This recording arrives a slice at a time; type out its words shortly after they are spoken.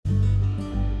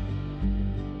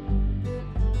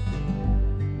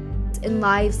in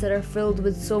lives that are filled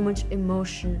with so much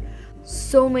emotion,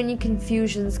 so many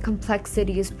confusions,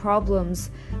 complexities,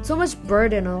 problems, so much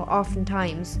burden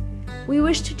oftentimes. We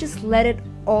wish to just let it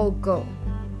all go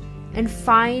and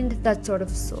find that sort of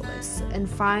solace and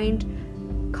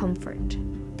find comfort.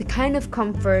 The kind of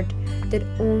comfort that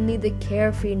only the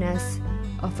carefreeness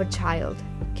of a child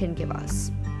can give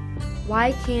us.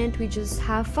 Why can't we just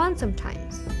have fun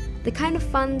sometimes? The kind of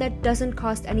fun that doesn't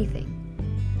cost anything.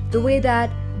 The way that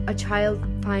a child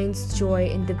finds joy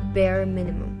in the bare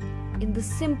minimum, in the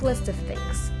simplest of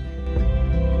things.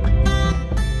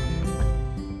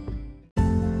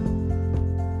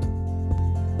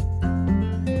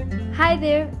 Hi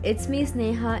there, it's me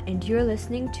Sneha and you're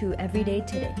listening to Everyday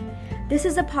Today. This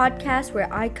is a podcast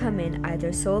where I come in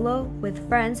either solo, with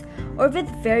friends, or with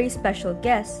very special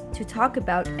guests to talk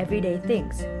about everyday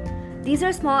things. These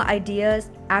are small ideas,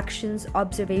 actions,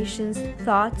 observations,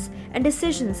 thoughts, and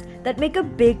decisions that make a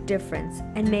big difference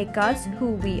and make us who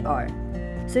we are.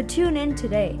 So tune in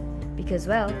today, because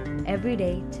well, every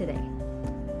day today.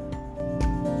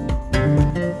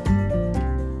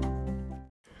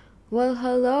 Well,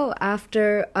 hello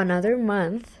after another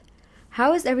month.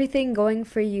 How is everything going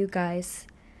for you guys?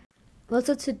 Well,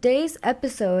 so today's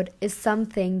episode is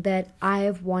something that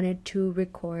I've wanted to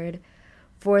record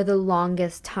for the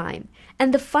longest time.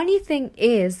 And the funny thing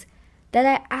is that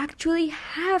I actually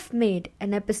have made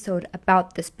an episode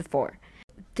about this before.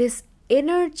 This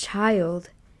inner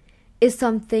child is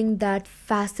something that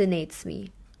fascinates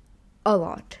me a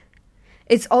lot.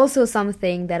 It's also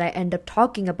something that I end up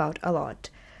talking about a lot.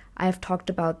 I've talked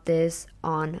about this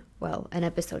on, an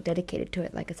episode dedicated to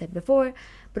it, like I said before,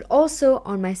 but also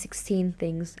on my 16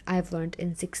 Things I've Learned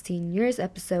in 16 Years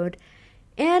episode,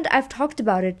 and I've talked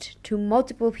about it to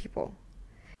multiple people.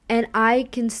 And I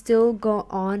can still go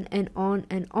on and on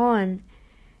and on.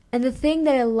 And the thing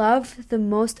that I love the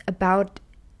most about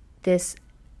this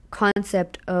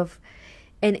concept of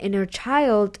an inner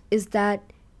child is that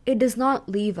it does not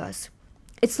leave us.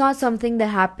 It's not something that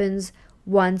happens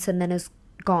once and then is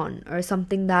gone, or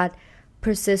something that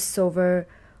persists over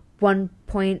one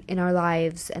point in our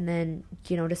lives and then,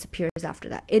 disappears after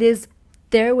that. It is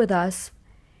there with us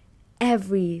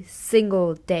every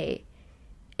single day,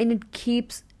 and it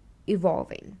keeps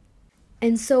evolving.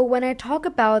 And so when I talk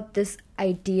about this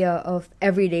idea of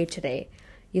everyday today,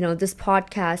 this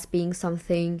podcast being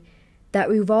something that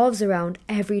revolves around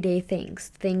everyday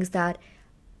things that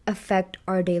affect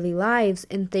our daily lives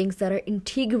and things that are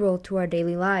integral to our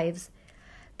daily lives,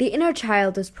 the inner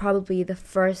child is probably the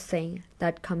first thing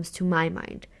that comes to my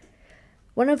mind.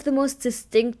 One of the most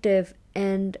distinctive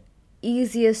and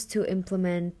easiest to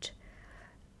implement,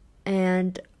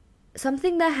 and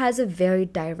something that has a very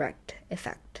direct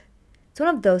effect. It's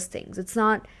one of those things. It's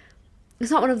not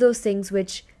one of those things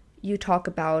which you talk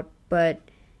about, but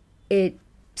it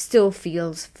still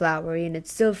feels flowery and it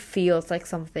still feels like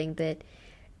something that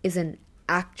isn't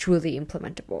actually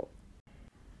implementable.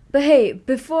 But hey,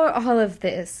 before all of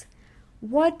this,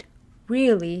 what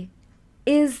really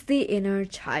is the inner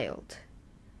child?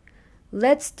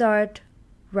 Let's start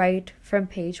right from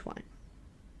page 1.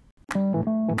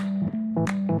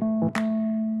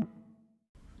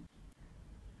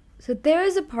 So there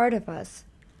is a part of us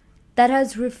that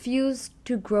has refused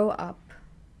to grow up.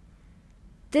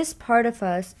 This part of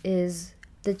us is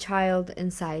the child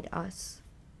inside us.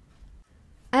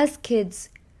 As kids,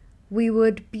 we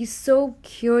would be so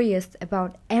curious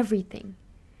about everything.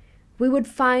 We would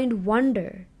find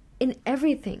wonder in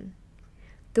everything.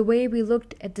 The way we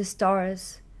looked at the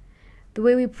stars, the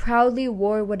way we proudly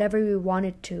wore whatever we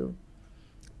wanted to,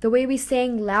 the way we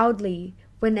sang loudly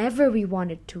whenever we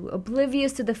wanted to,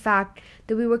 oblivious to the fact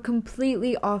that we were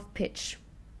completely off pitch.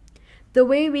 The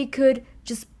way we could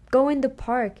just go in the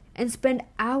park and spend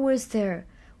hours there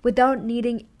without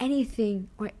needing anything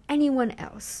or anyone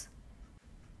else.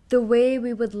 The way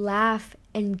we would laugh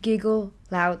and giggle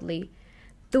loudly.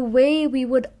 The way we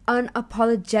would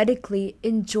unapologetically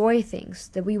enjoy things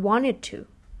that we wanted to.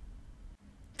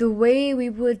 The way we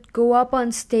would go up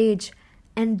on stage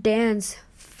and dance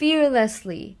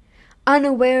fearlessly,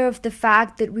 unaware of the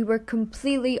fact that we were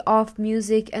completely off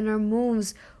music and our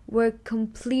moves were a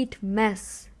complete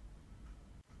mess.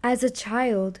 As a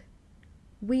child,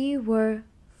 we were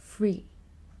free.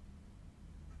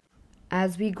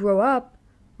 As we grow up,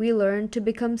 we learn to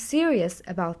become serious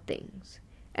about things,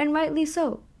 and rightly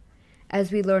so.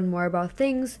 As we learn more about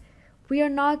things, we are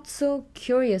not so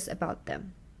curious about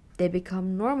them. They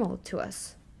become normal to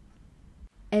us.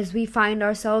 As we find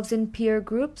ourselves in peer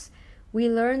groups, we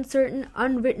learn certain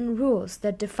unwritten rules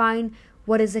that define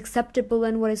what is acceptable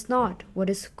and what is not, what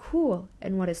is cool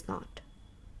and what is not.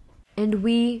 And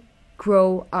we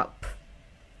grow up.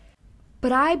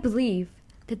 But I believe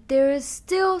that there is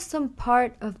still some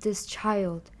part of this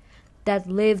child that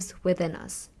lives within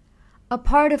us, a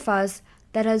part of us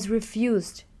that has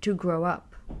refused to grow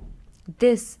up.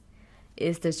 This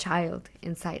is the child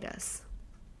inside us.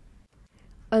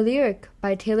 A lyric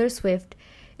by Taylor Swift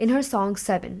in her song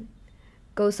 7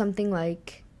 goes something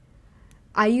like,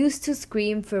 "I used to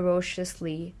scream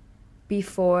ferociously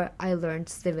before I learned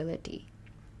civility,"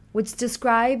 which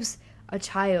describes a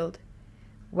child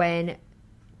when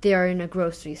they are in a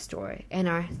grocery store and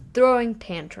are throwing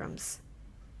tantrums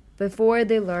before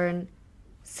they learn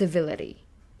civility,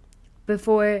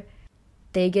 before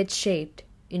they get shaped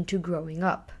into growing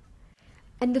up.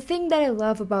 And the thing that I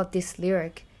love about this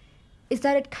lyric is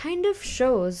that it kind of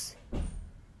shows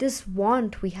this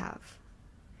want we have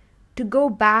to go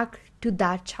back to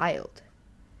that child.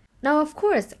 Now, of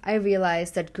course, I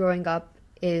realize that growing up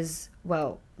is,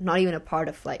 well, not even a part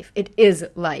of life. It is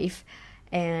life.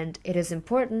 And it is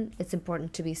important. It's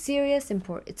important to be serious.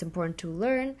 It's important to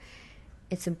learn.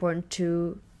 It's important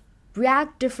to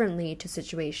react differently to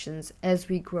situations as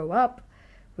we grow up,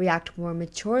 react more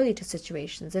maturely to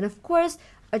situations. And of course,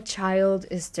 a child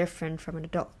is different from an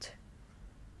adult.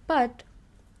 But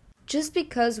just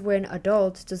because we're an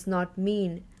adult does not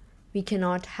mean we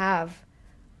cannot have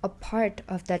a part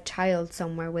of that child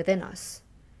somewhere within us.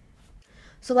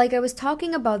 So like I was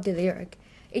talking about the lyric,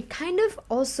 it kind of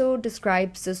also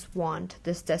describes this want,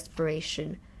 this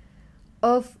desperation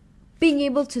of being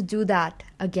able to do that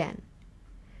again,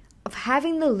 of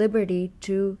having the liberty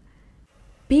to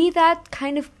be that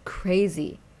kind of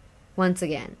crazy once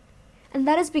again. And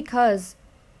that is because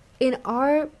in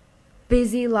our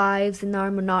busy lives, in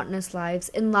our monotonous lives,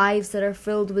 in lives that are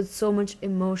filled with so much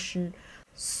emotion,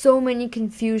 so many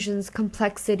confusions,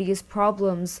 complexities,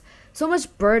 problems, so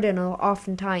much burden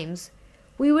oftentimes,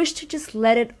 we wish to just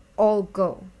let it all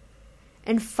go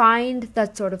and find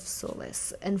that sort of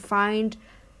solace and find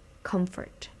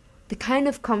comfort, the kind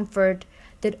of comfort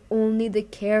that only the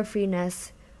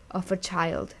carefreeness of a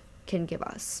child can give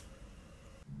us.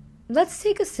 Let's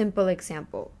take a simple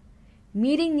example.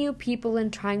 Meeting new people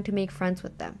and trying to make friends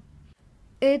with them.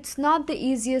 It's not the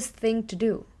easiest thing to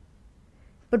do.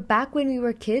 But back when we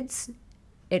were kids,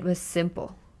 it was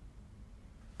simple.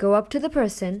 Go up to the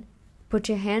person, put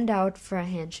your hand out for a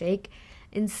handshake,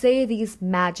 and say these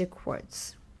magic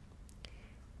words.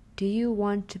 "Do you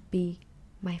want to be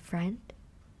my friend?"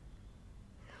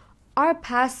 Our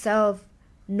past self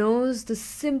knows the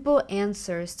simple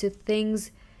answers to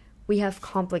things we have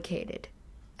complicated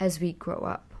as we grow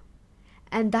up.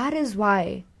 And that is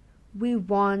why we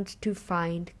want to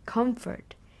find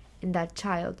comfort in that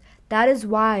child. That is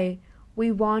why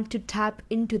we want to tap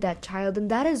into that child. And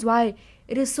that is why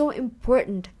it is so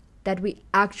important that we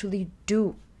actually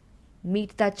do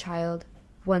meet that child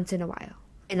once in a while.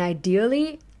 And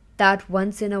ideally, that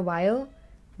once in a while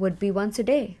would be once a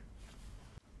day.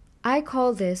 I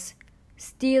call this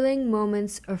stealing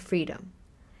moments of freedom.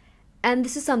 And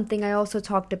this is something I also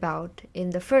talked about in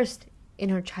the first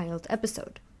Inner Child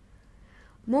episode.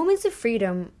 Moments of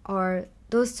freedom are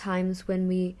those times when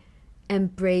we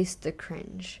embrace the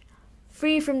cringe,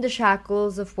 free from the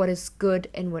shackles of what is good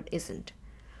and what isn't.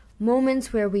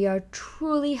 Moments where we are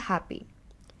truly happy.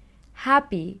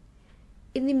 Happy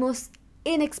in the most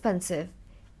inexpensive,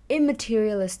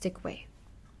 immaterialistic way.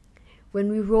 When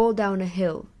we roll down a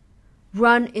hill,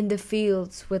 run in the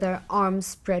fields with our arms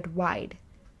spread wide,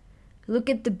 look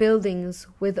at the buildings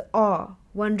with awe,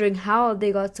 wondering how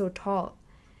they got so tall.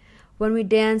 When we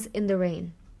dance in the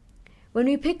rain. When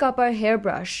we pick up our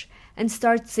hairbrush and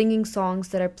start singing songs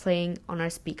that are playing on our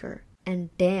speaker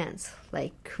and dance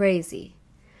like crazy.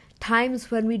 Times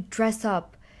when we dress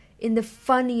up in the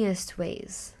funniest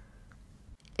ways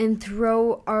and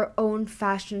throw our own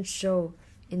fashion show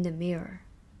in the mirror.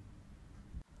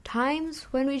 Times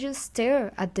when we just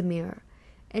stare at the mirror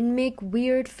and make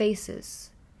weird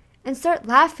faces and start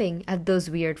laughing at those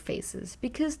weird faces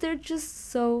because they're just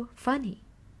so funny.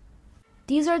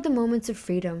 These are the moments of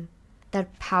freedom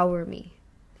that power me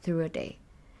through a day,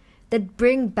 that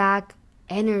bring back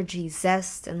energy,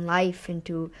 zest, and life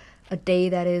into a day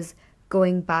that is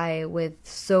going by with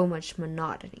so much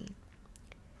monotony.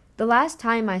 The last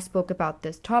time I spoke about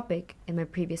this topic in my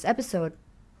previous episode,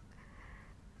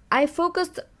 I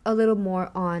focused a little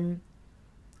more on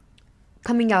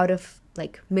coming out of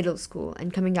middle school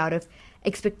and coming out of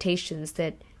expectations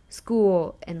that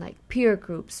school and peer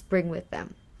groups bring with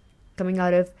them. Coming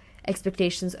out of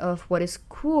expectations of what is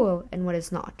cool and what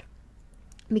is not.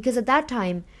 Because at that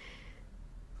time,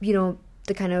 the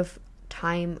kind of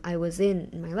time I was in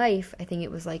my life, I think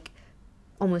it was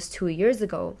almost 2 years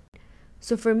ago,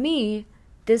 So for me,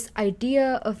 this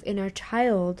idea of inner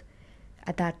child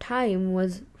at that time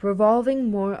was revolving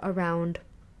more around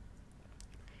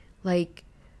like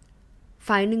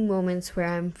finding moments where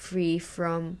I'm free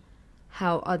from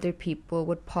how other people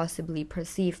would possibly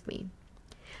perceive me.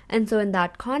 And so in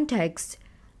that context,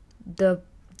 the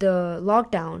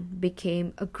lockdown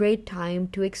became a great time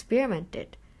to experiment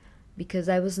it, because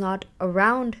I was not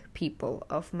around people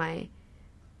of my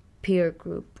peer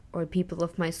group or people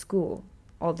of my school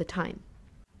all the time.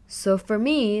 So for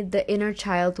me, the inner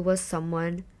child was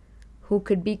someone who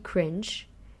could be cringe,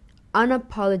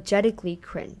 unapologetically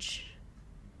cringe.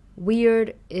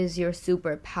 Weird is your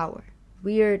superpower.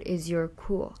 Weird is your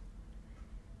cool.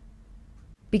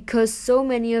 Because so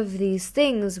many of these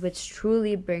things which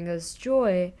truly bring us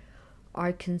joy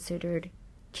are considered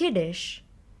kiddish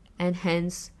and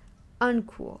hence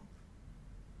uncool.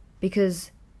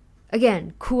 Because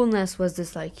again, coolness was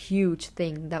this like huge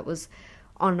thing that was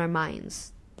on our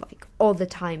minds like all the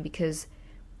time, because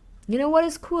you know what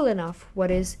is cool enough, what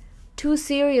is too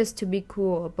serious to be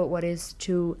cool, but what is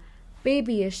too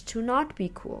babyish to not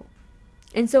be cool.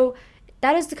 And so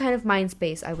that is the kind of mind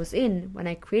space I was in when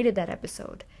I created that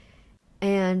episode.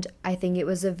 And I think it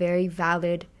was a very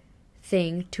valid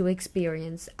thing to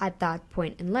experience at that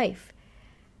point in life.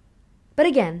 But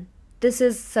again, this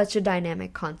is such a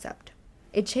dynamic concept.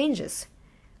 It changes.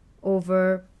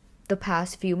 Over the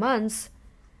past few months,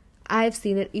 I've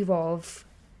seen it evolve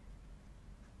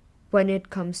when it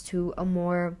comes to a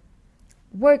more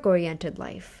work-oriented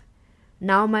life.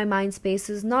 Now my mind space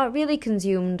is not really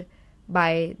consumed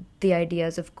by the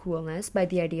ideas of coolness, by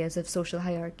the ideas of social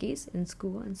hierarchies in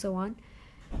school and so on.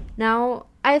 Now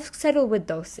I've settled with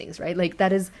those things, right? Like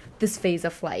that is this phase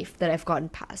of life that I've gotten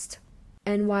past.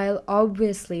 And while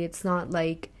obviously it's not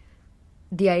like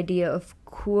the idea of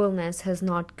coolness has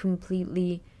not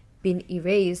completely been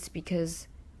erased, because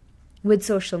with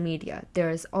social media, there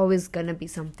is always going to be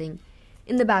something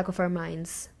in the back of our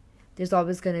minds. There's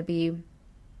always going to be,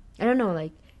 I don't know,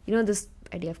 like, you know, this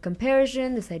idea of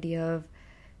comparison, this idea of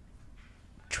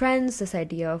trends, this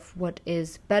idea of what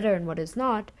is better and what is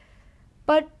not.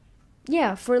 But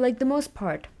yeah, for like the most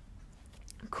part,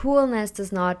 coolness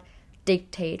does not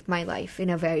dictate my life in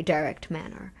a very direct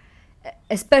manner,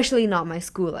 especially not my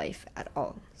school life at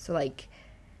all. So like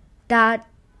that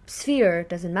sphere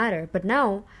doesn't matter. But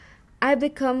now I've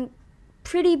become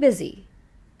pretty busy.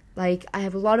 Like I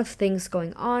have a lot of things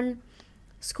going on,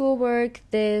 schoolwork,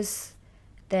 this,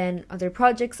 then other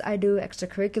projects I do,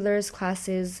 extracurriculars,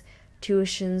 classes,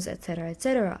 tuitions, etc.,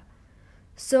 etc.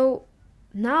 So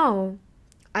now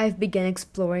I've begun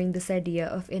exploring this idea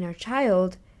of inner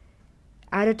child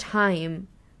at a time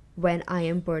when I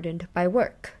am burdened by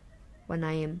work, when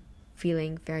I am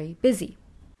feeling very busy.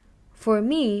 For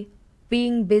me,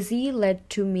 being busy led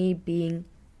to me being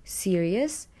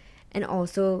serious and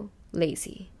also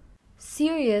lazy.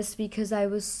 Serious because I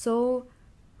was so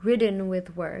ridden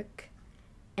with work,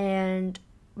 and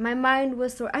my mind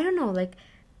was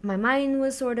my mind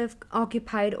was sort of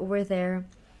occupied over there.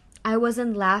 I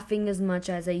wasn't laughing as much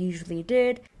as I usually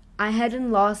did. I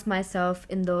hadn't lost myself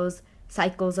in those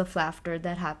cycles of laughter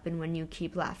that happen when you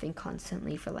keep laughing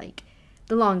constantly for like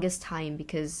the longest time,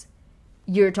 because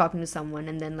you're talking to someone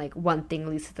and then like one thing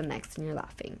leads to the next and you're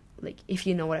laughing, like if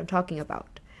you know what I'm talking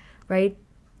about, right?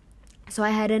 So I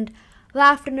hadn't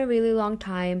laughed in a really long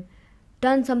time,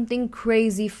 done something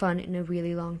crazy fun in a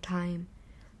really long time,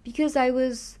 because I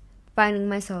was finding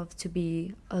myself to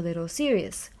be a little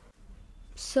serious.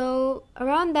 So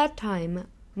around that time,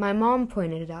 my mom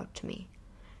pointed it out to me.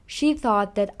 She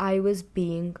thought that I was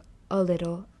being a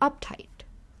little uptight.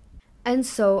 And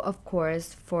so, of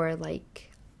course, for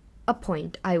like a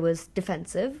point, I was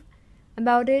defensive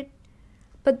about it.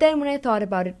 But then when I thought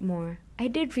about it more, I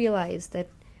did realize that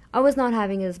I was not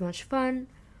having as much fun.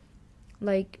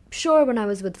 Like, sure, when I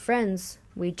was with friends,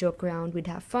 we'd joke around, we'd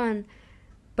have fun.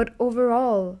 But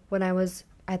overall, when I was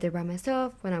either by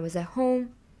myself, when I was at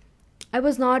home, I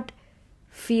was not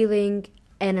feeling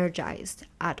energized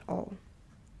at all.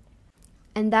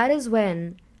 And that is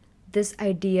when this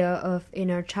idea of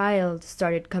inner child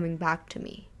started coming back to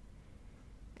me.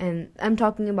 And I'm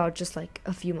talking about just like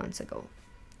a few months ago.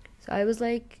 So I was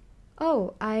like,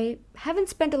 oh, I haven't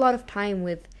spent a lot of time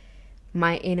with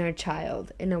my inner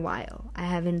child in a while. I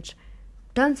haven't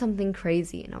done something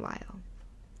crazy in a while.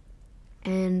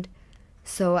 And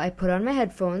so I put on my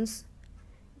headphones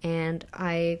and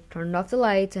I turned off the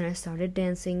lights and I started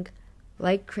dancing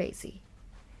like crazy.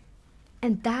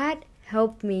 And that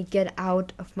helped me get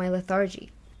out of my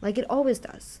lethargy, like it always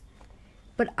does.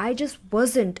 But I just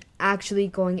wasn't actually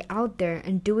going out there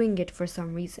and doing it for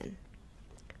some reason.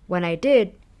 When I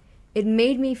did, it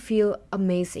made me feel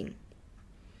amazing.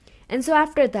 And so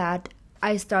after that,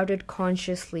 I started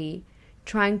consciously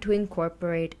trying to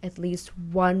incorporate at least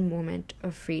one moment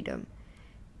of freedom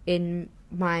in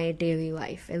my daily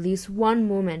life, at least one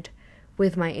moment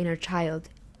with my inner child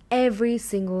every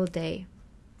single day.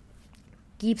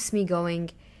 Keeps me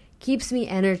going, keeps me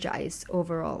energized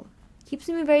overall, keeps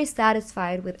me very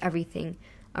satisfied with everything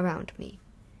around me.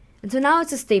 And so now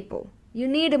it's a staple. You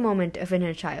need a moment of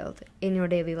inner child in your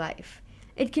daily life.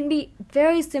 It can be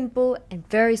very simple and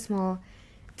very small.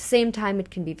 At the same time, it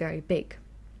can be very big.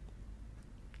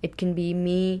 It can be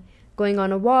me going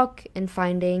on a walk and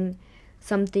finding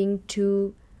something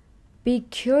to be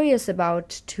curious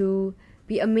about, to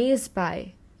be amazed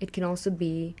by. It can also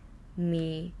be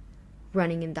me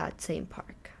running in that same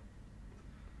park.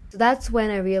 So that's when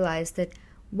I realized that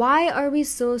why are we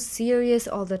so serious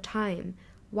all the time?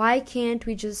 Why can't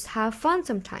we just have fun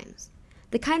sometimes?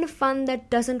 The kind of fun that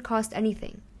doesn't cost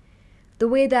anything. The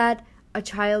way that a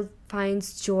child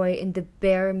finds joy in the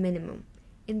bare minimum,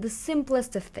 in the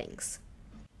simplest of things.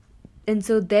 And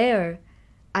so there,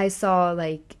 I saw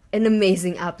like an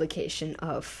amazing application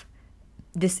of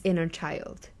this inner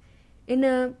child in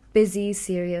a busy,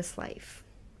 serious life.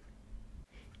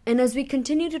 And as we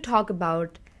continue to talk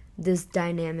about this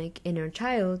dynamic inner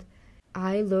child,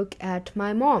 I look at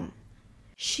my mom.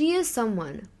 She is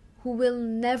someone who will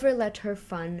never let her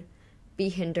fun be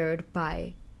hindered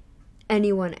by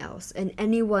anyone else and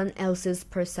anyone else's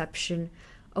perception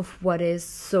of what is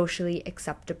socially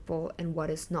acceptable and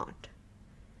what is not.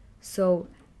 So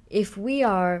if we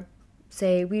are,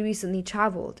 say, we recently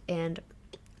traveled and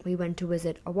we went to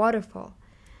visit a waterfall.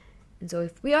 And so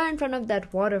if we are in front of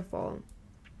that waterfall,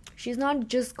 she's not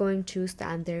just going to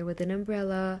stand there with an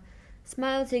umbrella,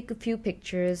 smile, take a few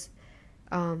pictures,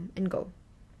 and go.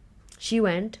 She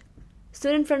went,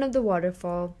 stood in front of the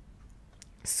waterfall,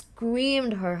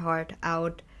 screamed her heart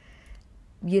out,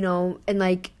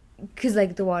 and because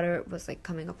the water was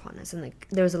coming upon us and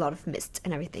there was a lot of mist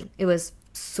and everything. It was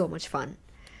so much fun.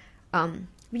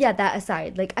 Yeah, that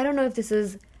aside, I don't know if this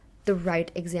is the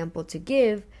right example to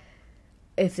give,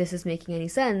 if this is making any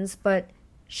sense, but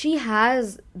she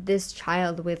has this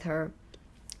child with her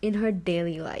in her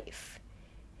daily life.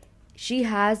 She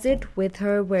has it with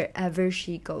her wherever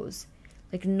she goes.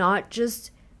 Not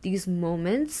just these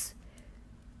moments,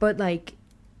 but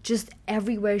just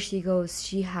everywhere she goes,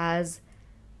 she has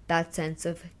that sense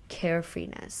of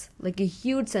carefreeness, a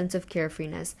huge sense of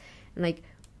carefreeness. And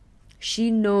she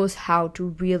knows how to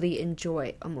really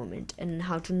enjoy a moment and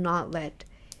how to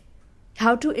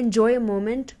enjoy a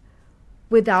moment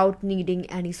without needing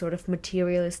any sort of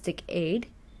materialistic aid.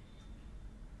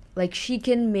 She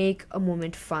can make a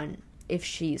moment fun if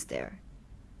she's there,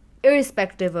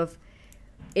 irrespective of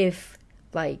if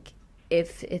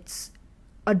it's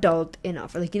adult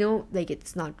enough, or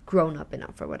it's not grown up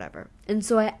enough or whatever. And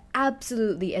so I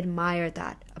absolutely admire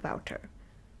that about her.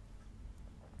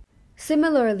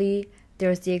 Similarly,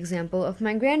 there's the example of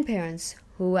my grandparents,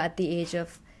 who at the age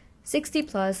of 60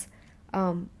 plus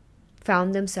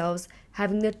found themselves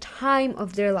having the time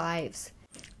of their lives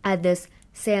at this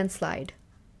sand slide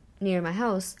near my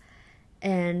house.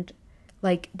 And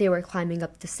they were climbing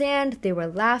up the sand, they were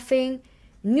laughing.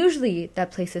 And usually that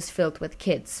place is filled with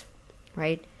kids,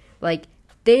 right?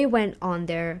 They went on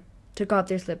there, took off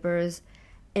their slippers,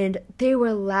 and they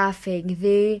were laughing.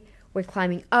 They were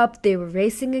climbing up, they were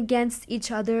racing against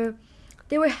each other.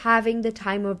 They were having the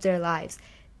time of their lives.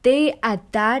 They,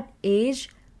 at that age,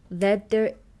 let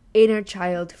their inner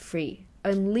child free,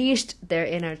 unleashed their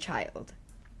inner child.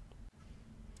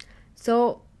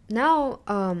 So now,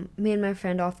 me and my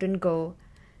friend often go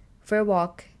for a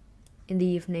walk in the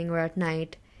evening or at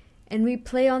night, and we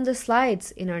play on the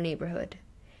slides in our neighborhood.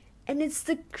 And it's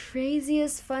the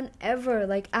craziest fun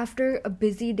ever. After a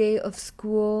busy day of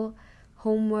school,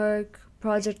 homework,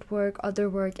 project work, other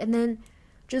work, and then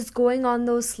just going on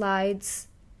those slides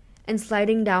and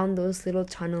sliding down those little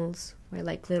tunnels where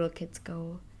little kids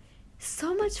go.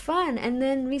 So much fun. And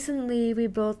then recently we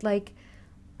built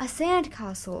a sand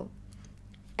castle,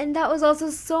 and that was also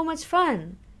so much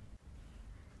fun.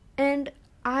 And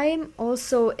I'm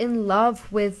also in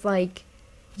love with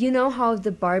how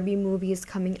the Barbie movie is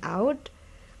coming out.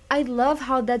 I love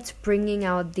how that's bringing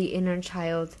out the inner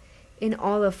child in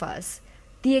all of us.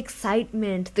 The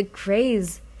excitement, the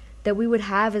craze that we would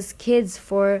have as kids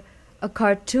for a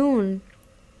cartoon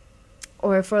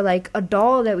or for a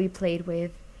doll that we played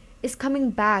with is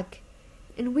coming back,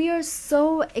 and we are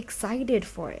so excited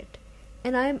for it,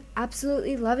 and I'm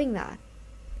absolutely loving that.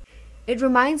 It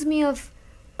reminds me of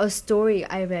a story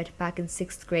I read back in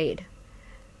 6th grade,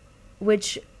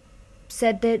 which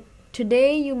said that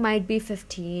Today you might be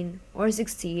 15 or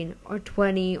 16 or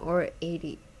 20 or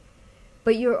 80.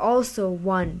 But you're also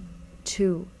 1,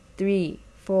 2, 3,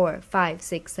 4, 5,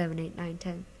 6, 7, 8, 9,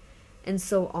 10, and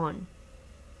so on.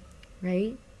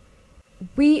 Right?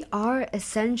 We are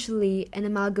essentially an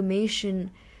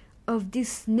amalgamation of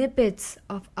these snippets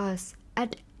of us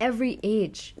at every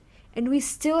age, and we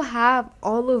still have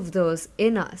all of those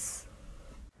in us.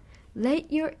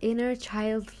 Let your inner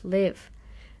child live.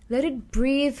 Let it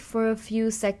breathe for a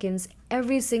few seconds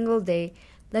every single day.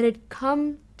 Let it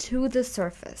come to the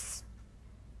surface.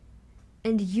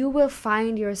 And you will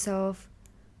find yourself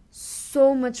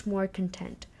so much more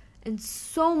content and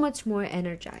so much more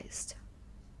energized.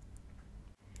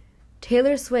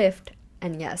 Taylor Swift,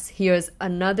 and yes, here's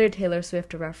another Taylor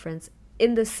Swift reference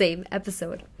in the same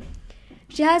episode.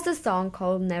 She has a song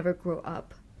called Never Grow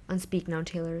Up on Speak Now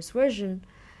Taylor's version,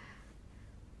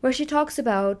 where she talks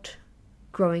about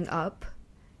growing up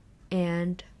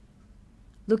and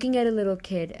looking at a little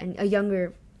kid and a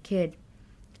younger kid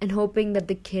and hoping that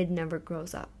the kid never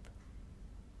grows up.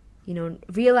 You know,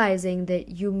 realizing that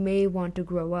you may want to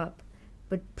grow up,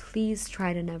 but please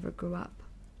try to never grow up.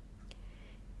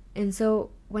 And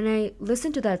so when I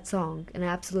listen to that song, and I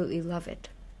absolutely love it,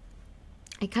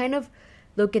 I kind of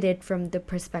look at it from the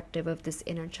perspective of this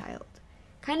inner child,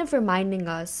 kind of reminding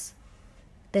us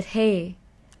that, hey,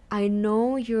 I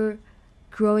know you're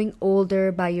growing older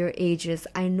by your ages.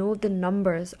 I know the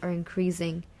numbers are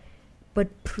increasing,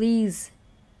 but please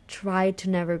try to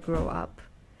never grow up.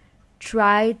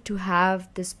 Try to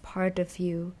have this part of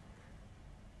you.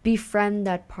 Befriend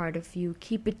that part of you.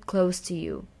 Keep it close to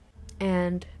you.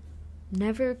 And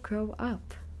never grow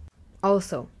up.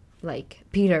 Also, like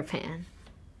Peter Pan.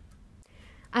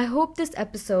 I hope this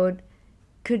episode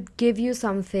could give you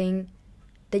something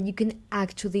that you can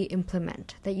actually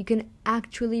implement, that you can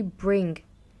actually bring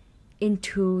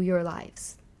into your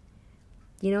lives.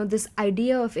 You know, this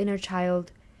idea of inner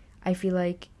child, I feel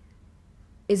like,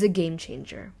 is a game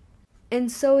changer.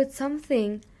 And so it's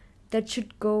something that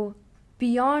should go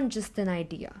beyond just an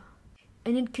idea.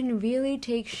 And it can really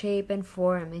take shape and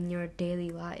form in your daily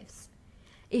lives.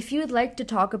 If you'd like to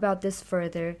talk about this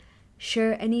further,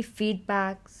 share any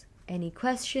feedbacks, any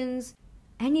questions,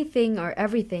 anything or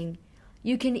everything,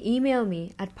 you can email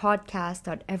me at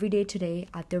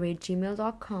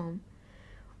podcast.everydaytoday@gmail.com,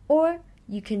 or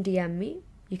you can DM me.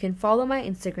 You can follow my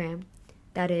Instagram,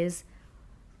 that is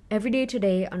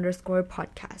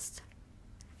everydaytoday_podcast.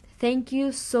 Thank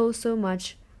you so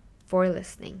much for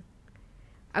listening.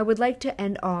 I would like to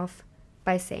end off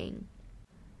by saying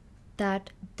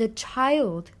that the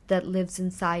child that lives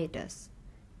inside us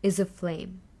is a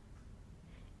flame.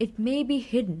 It may be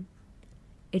hidden,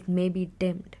 it may be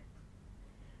dimmed,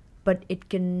 but it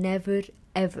can never,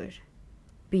 ever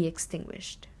be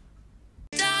extinguished.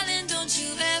 Darling, don't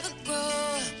you ever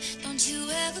grow, don't you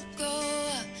ever grow,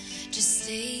 just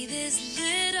stay this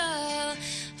little.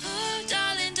 Oh,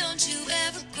 darling, don't you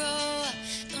ever grow,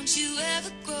 don't you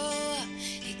ever grow,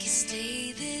 it can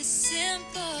stay this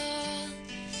simple.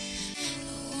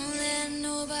 Won't let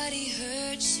nobody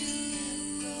hurt you,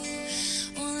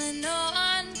 won't let no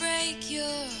one break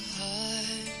your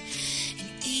heart. And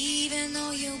even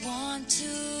though you want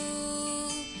to,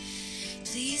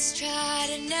 please try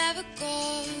to never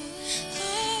go.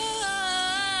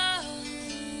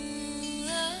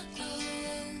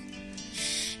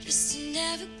 Just to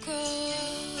never grow.